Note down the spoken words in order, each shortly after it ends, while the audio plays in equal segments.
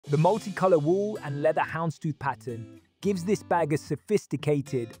The multicolor wool and leather houndstooth pattern gives this bag a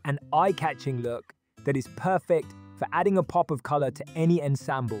sophisticated and eye-catching look that is perfect for adding a pop of color to any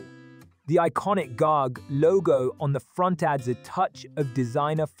ensemble. The iconic GARG logo on the front adds a touch of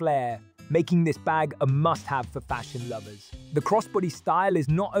designer flair, making this bag a must-have for fashion lovers. The crossbody style is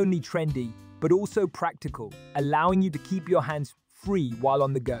not only trendy, but also practical, allowing you to keep your hands free while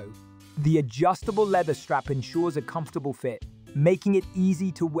on the go. The adjustable leather strap ensures a comfortable fit, making it easy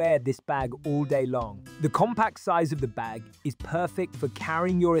to wear this bag all day long. The compact size of the bag is perfect for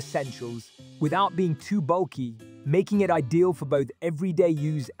carrying your essentials without being too bulky, making it ideal for both everyday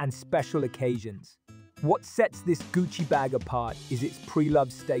use and special occasions. What sets this Gucci bag apart is its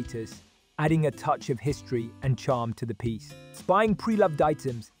PreLoved status, adding a touch of history and charm to the piece. Buying PreLoved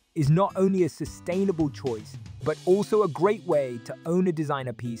items is not only a sustainable choice, but also a great way to own a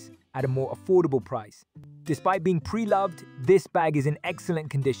designer piece at a more affordable price. Despite being pre-loved, this bag is in excellent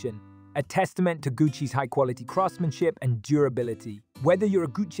condition, a testament to Gucci's high-quality craftsmanship and durability. Whether you're a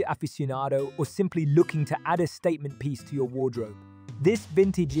Gucci aficionado or simply looking to add a statement piece to your wardrobe, this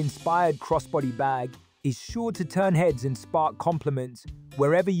vintage-inspired crossbody bag is sure to turn heads and spark compliments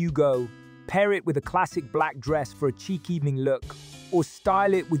wherever you go. Pair it with a classic black dress for a chic evening look, or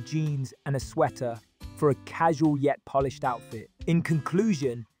style it with jeans and a sweater for a casual yet polished outfit. In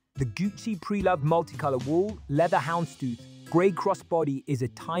conclusion, the Gucci PreLoved multicolor wool, leather houndstooth, grey crossbody is a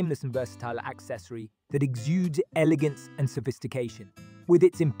timeless and versatile accessory that exudes elegance and sophistication. With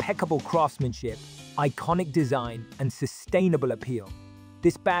its impeccable craftsmanship, iconic design, and sustainable appeal,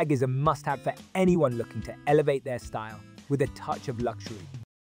 this bag is a must-have for anyone looking to elevate their style with a touch of luxury.